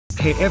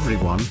Hey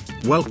everyone,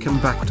 welcome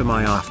back to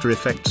my After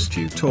Effects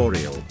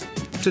tutorial.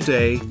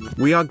 Today,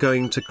 we are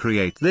going to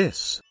create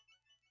this.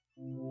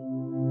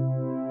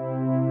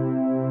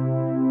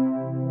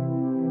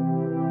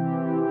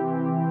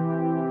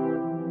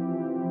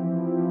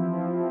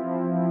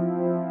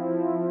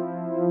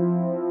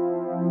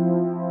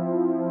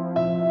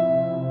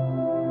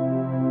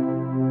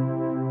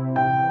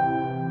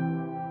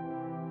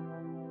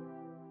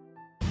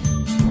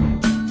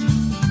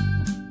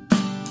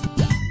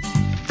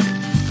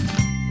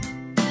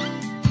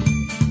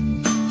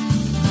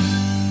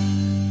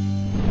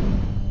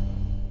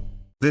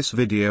 This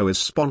video is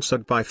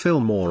sponsored by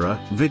Filmora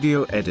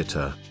Video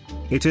Editor.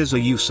 It is a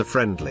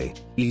user-friendly,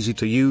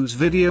 easy-to-use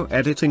video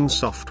editing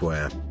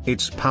software.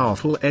 Its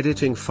powerful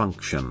editing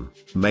function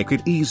make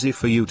it easy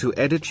for you to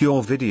edit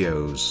your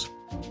videos.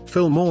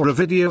 Filmora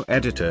Video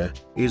Editor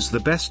is the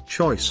best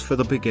choice for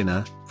the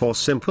beginner for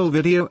simple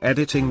video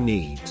editing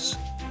needs.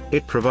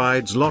 It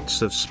provides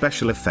lots of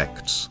special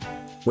effects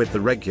with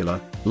the regular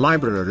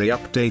library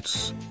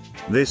updates.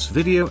 This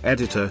video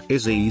editor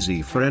is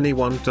easy for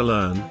anyone to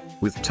learn,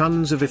 with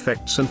tons of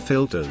effects and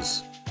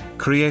filters.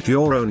 Create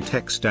your own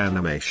text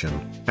animation,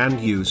 and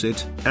use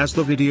it as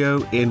the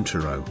video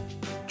intro.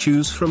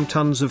 Choose from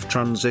tons of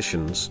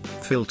transitions,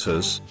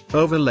 filters,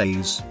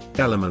 overlays,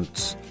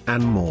 elements,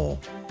 and more.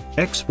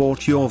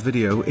 Export your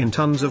video in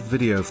tons of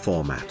video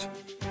format.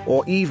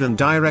 Or even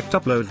direct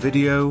upload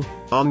video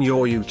on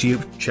your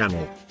YouTube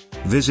channel.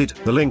 Visit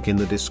the link in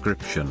the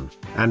description,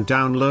 and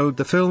download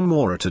the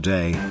Filmora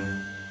today.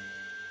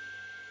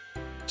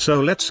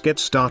 So let's get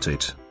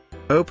started.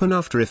 Open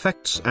After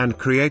Effects and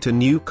create a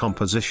new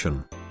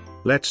composition.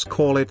 Let's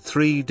call it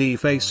 3D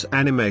face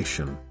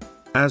animation.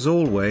 As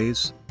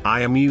always,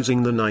 I am using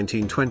the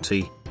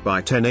 1920 by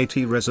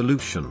 1080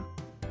 resolution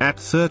at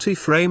 30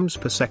 frames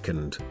per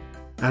second.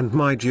 And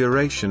my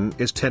duration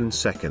is 10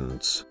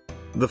 seconds.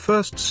 The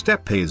first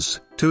step is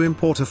to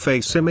import a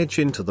face image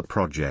into the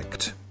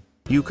project.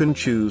 You can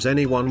choose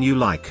any one you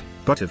like,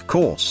 but of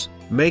course,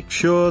 make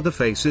sure the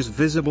face is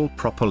visible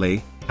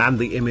properly, and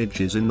the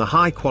image is in the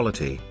high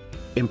quality.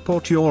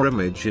 Import your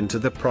image into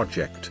the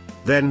project,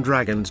 then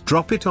drag and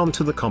drop it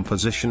onto the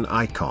composition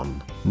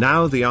icon.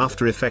 Now the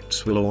After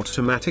Effects will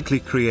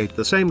automatically create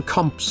the same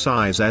comp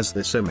size as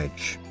this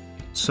image.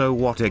 So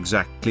what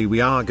exactly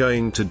we are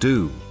going to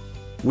do?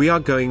 We are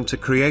going to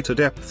create a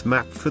depth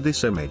map for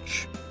this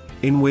image,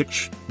 in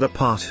which the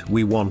part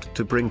we want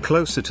to bring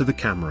closer to the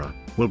camera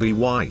will be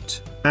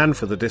white, and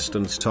for the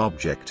distanced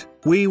object,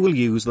 we will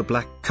use the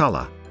black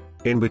color.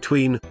 In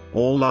between,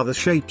 all other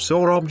shapes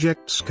or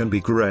objects can be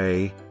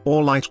gray,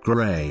 or light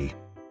gray.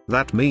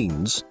 That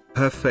means,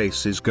 her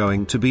face is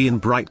going to be in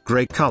bright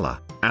gray color,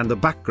 and the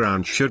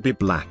background should be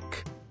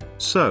black.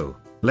 So,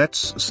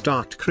 let's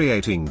start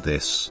creating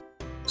this.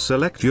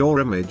 Select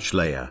your image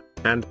layer,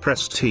 and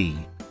press T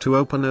to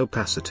open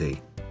opacity.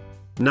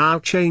 Now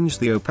change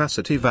the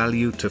opacity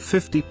value to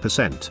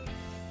 50%.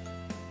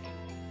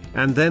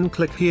 And then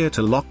click here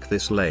to lock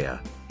this layer.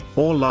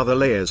 All other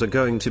layers are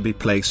going to be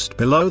placed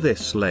below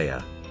this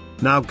layer.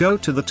 Now go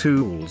to the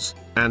tools,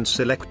 and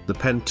select the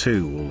pen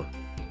tool.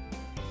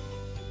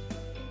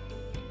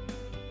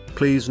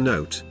 Please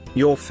note,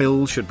 your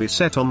fill should be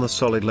set on the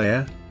solid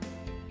layer,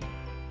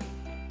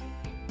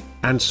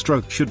 and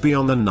stroke should be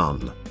on the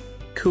none.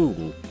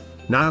 Cool.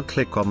 Now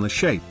click on the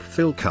shape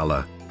fill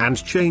color,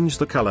 and change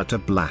the color to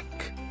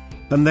black.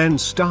 And then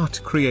start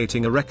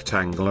creating a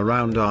rectangle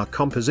around our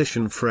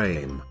composition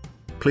frame.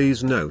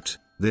 Please note,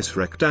 this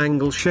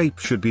rectangle shape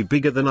should be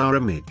bigger than our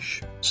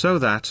image, so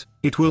that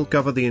it will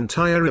cover the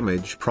entire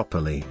image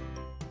properly.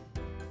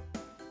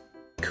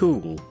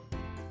 Cool.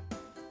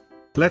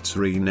 Let's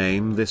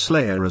rename this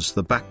layer as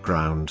the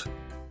background,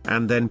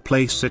 and then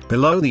place it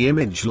below the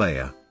image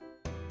layer.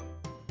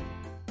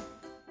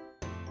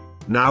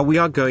 Now we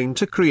are going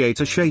to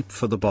create a shape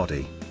for the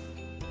body.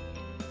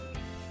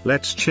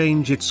 Let's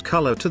change its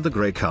color to the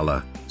gray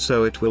color,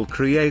 so it will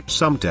create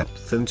some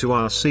depth into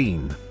our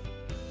scene.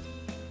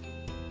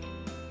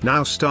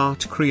 Now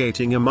start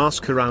creating a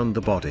mask around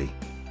the body.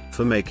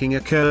 For making a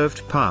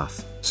curved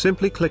path,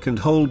 simply click and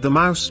hold the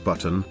mouse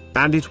button,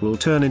 and it will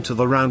turn into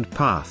the round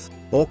path,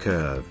 or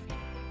curve.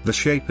 The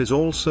shape is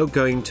also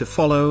going to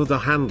follow the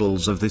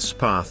handles of this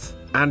path,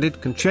 and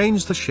it can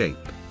change the shape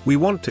we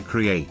want to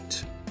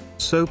create.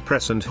 So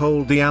press and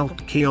hold the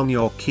Alt key on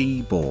your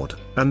keyboard,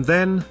 and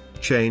then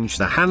change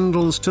the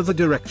handles to the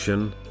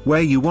direction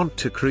where you want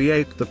to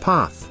create the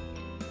path.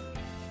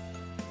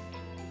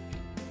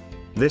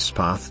 This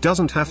path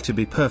doesn't have to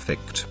be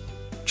perfect.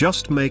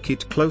 Just make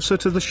it closer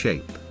to the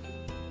shape.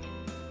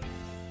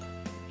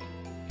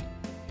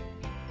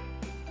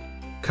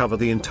 Cover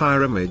the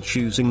entire image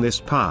using this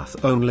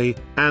path only,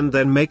 and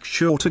then make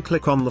sure to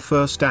click on the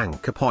first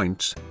anchor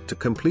point to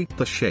complete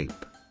the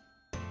shape.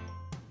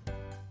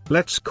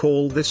 Let's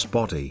call this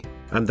body,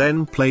 and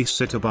then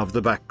place it above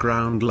the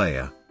background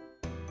layer.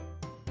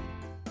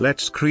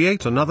 Let's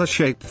create another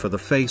shape for the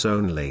face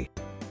only.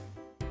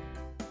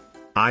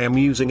 I am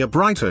using a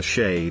brighter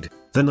shade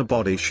than the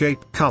body shape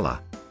color,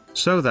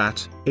 so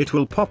that it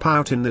will pop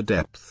out in the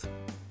depth.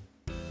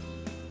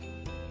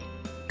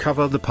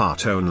 cover the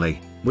part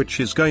only, which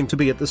is going to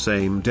be at the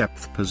same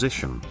depth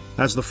position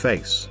as the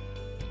face.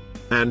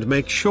 And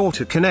make sure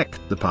to connect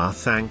the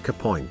path anchor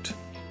point.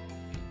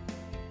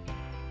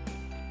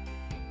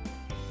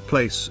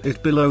 Place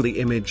it below the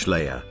image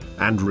layer,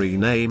 and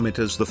rename it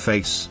as the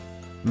face.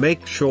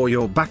 Make sure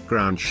your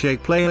background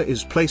shape layer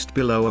is placed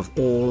below of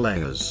all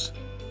layers.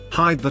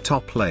 Hide the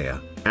top layer,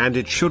 and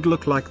it should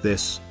look like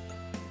this.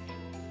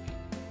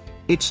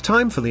 It's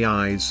time for the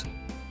eyes.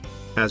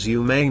 As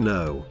you may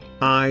know,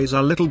 eyes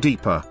are a little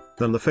deeper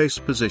than the face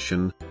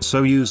position,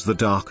 so use the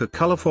darker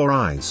color for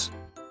eyes.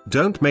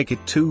 Don't make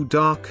it too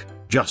dark,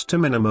 just a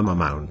minimum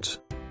amount.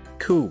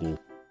 Cool.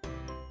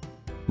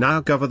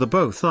 Now cover the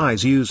both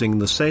eyes using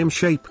the same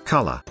shape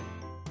color.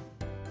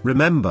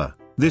 Remember,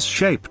 this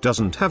shape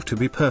doesn't have to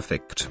be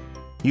perfect.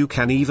 You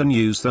can even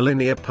use the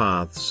linear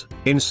paths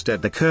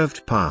instead the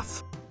curved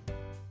path.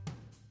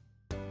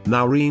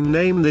 Now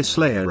rename this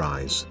layer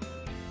eyes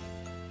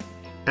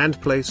and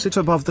place it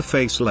above the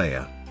face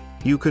layer.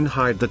 You can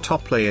hide the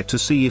top layer to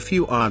see if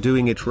you are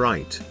doing it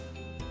right.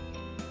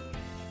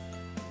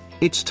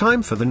 It's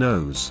time for the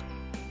nose.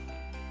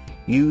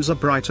 Use a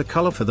brighter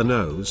color for the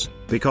nose,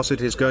 because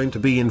it is going to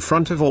be in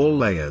front of all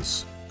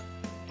layers.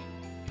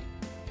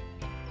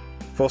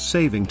 For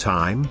saving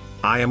time,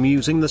 I am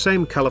using the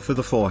same color for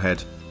the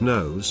forehead,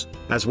 nose,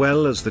 as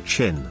well as the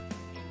chin.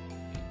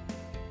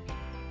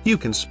 You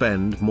can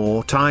spend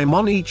more time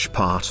on each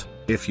part,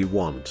 if you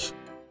want.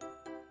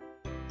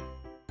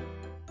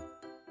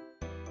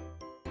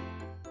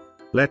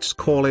 Let's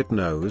call it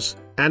nose,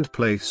 and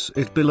place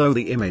it below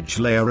the image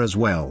layer as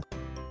well.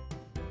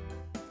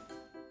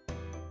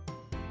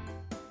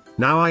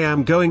 Now I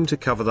am going to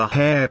cover the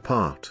hair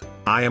part.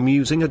 I am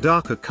using a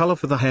darker color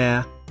for the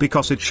hair,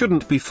 because it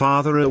shouldn't be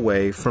farther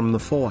away from the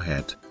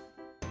forehead.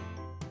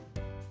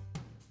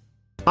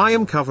 I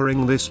am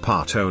covering this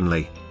part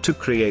only, to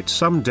create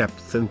some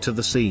depth into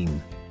the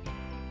scene.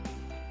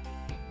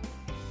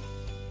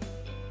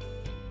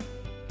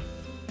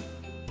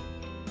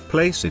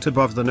 Place it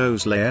above the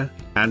nose layer,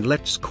 and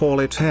let's call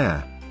it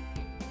hair.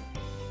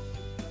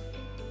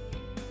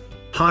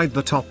 Hide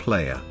the top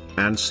layer,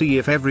 and see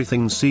if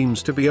everything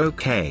seems to be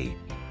okay.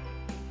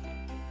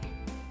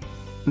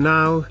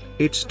 Now,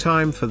 it's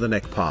time for the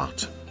neck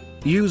part.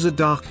 Use a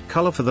dark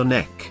color for the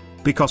neck,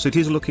 because it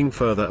is looking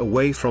further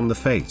away from the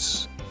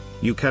face.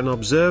 You can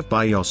observe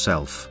by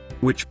yourself,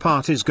 which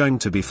part is going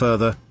to be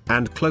further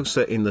and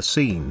closer in the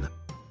scene.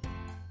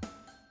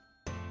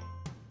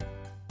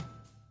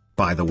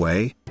 By the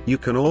way, you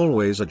can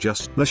always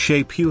adjust the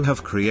shape you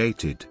have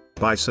created,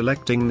 by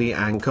selecting the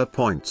anchor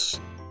points.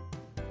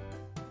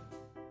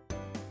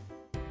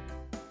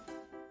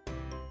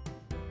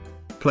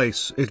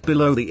 Place it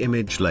below the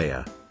image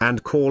layer,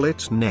 and call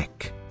it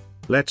neck.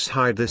 Let's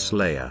hide this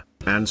layer,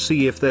 and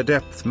see if the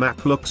depth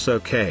map looks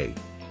okay.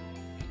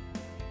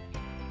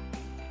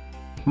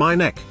 My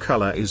neck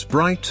color is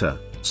brighter,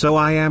 so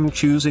I am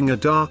choosing a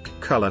dark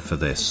color for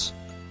this.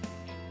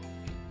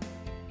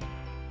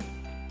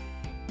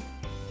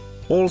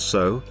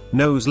 Also,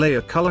 nose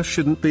layer color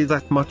shouldn't be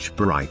that much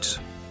bright,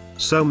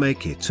 so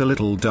make it a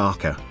little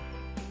darker.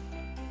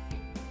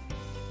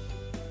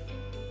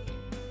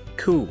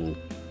 Cool.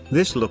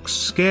 This looks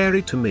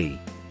scary to me.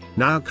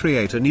 Now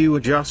create a new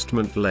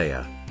adjustment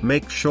layer,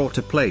 make sure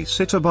to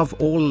place it above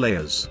all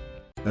layers,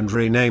 and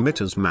rename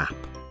it as map.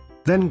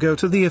 Then go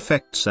to the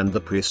effects and the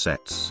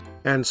presets,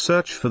 and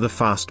search for the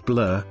fast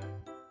blur.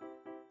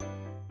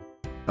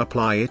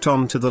 Apply it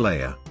onto the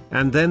layer,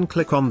 and then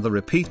click on the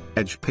repeat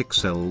edge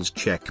pixels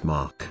check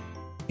mark.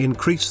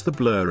 Increase the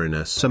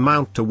blurriness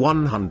amount to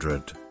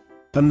 100.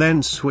 And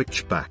then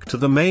switch back to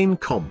the main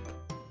comp.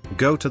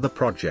 Go to the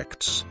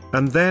projects,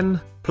 and then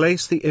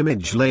place the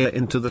image layer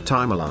into the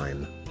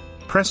timeline.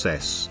 Press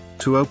S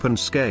to open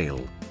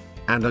scale,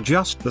 and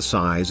adjust the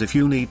size if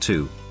you need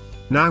to.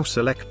 Now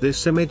select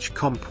this image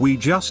comp we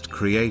just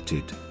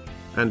created,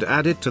 and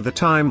add it to the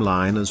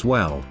timeline as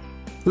well.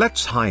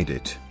 Let's hide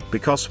it,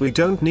 because we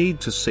don't need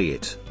to see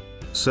it.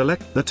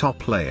 Select the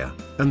top layer,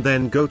 and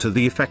then go to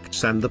the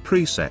effects and the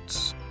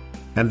presets.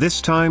 And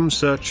this time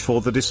search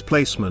for the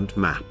displacement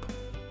map.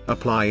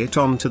 Apply it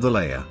onto the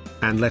layer,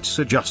 and let's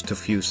adjust a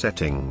few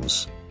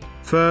settings.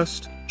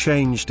 First,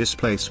 change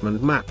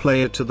displacement map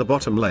layer to the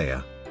bottom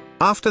layer.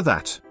 After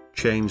that,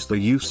 change the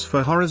use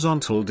for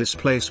horizontal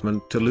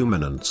displacement to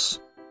luminance.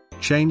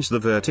 Change the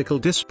vertical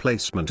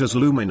displacement as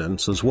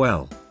luminance as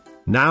well.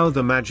 Now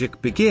the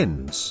magic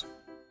begins.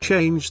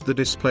 Change the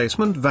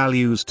displacement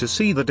values to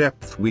see the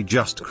depth we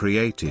just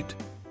created.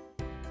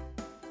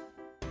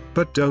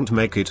 But don't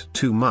make it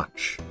too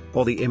much,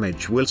 or the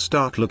image will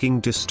start looking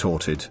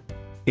distorted.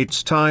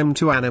 It's time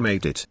to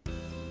animate it.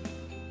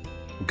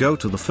 Go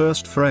to the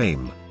first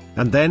frame,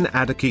 and then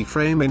add a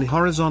keyframe in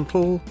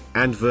horizontal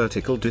and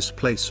vertical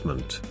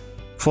displacement.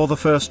 For the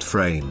first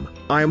frame,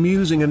 I am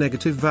using a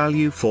negative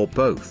value for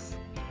both.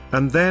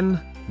 And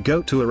then,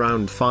 go to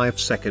around 5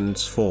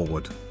 seconds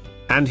forward.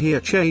 And here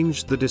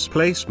change the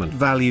displacement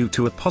value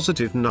to a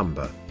positive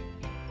number.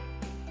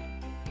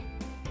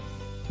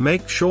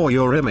 Make sure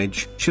your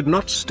image should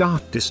not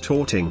start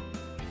distorting.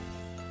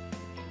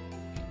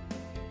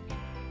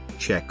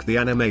 check the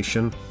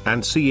animation,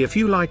 and see if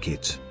you like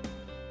it.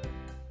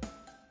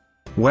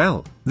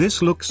 Well,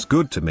 this looks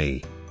good to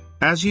me.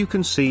 As you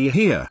can see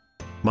here,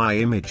 my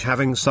image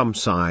having some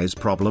size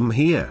problem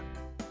here.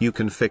 You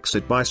can fix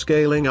it by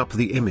scaling up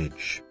the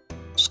image.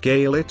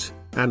 Scale it,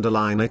 and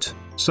align it,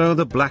 so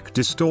the black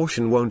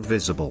distortion won't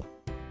visible.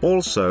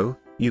 Also,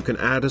 you can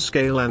add a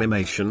scale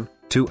animation,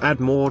 to add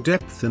more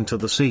depth into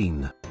the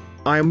scene.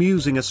 I am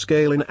using a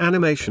scale in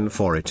animation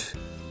for it.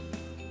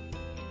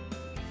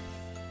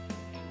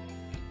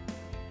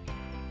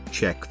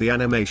 Check the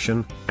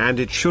animation, and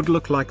it should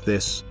look like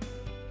this.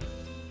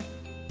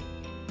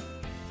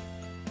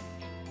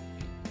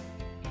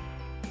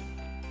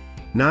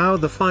 Now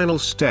the final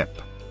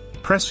step.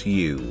 Press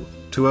U,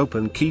 to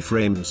open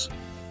keyframes.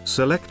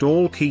 Select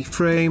all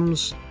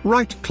keyframes,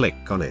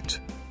 right-click on it.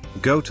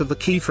 Go to the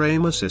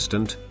keyframe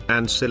assistant,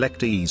 and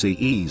select Easy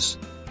Ease.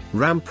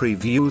 RAM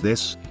preview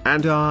this,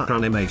 and our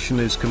animation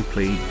is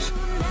complete.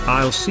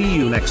 I'll see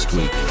you next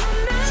week.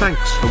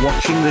 Thanks for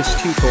watching this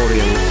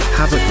tutorial,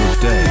 have a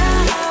good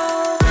day.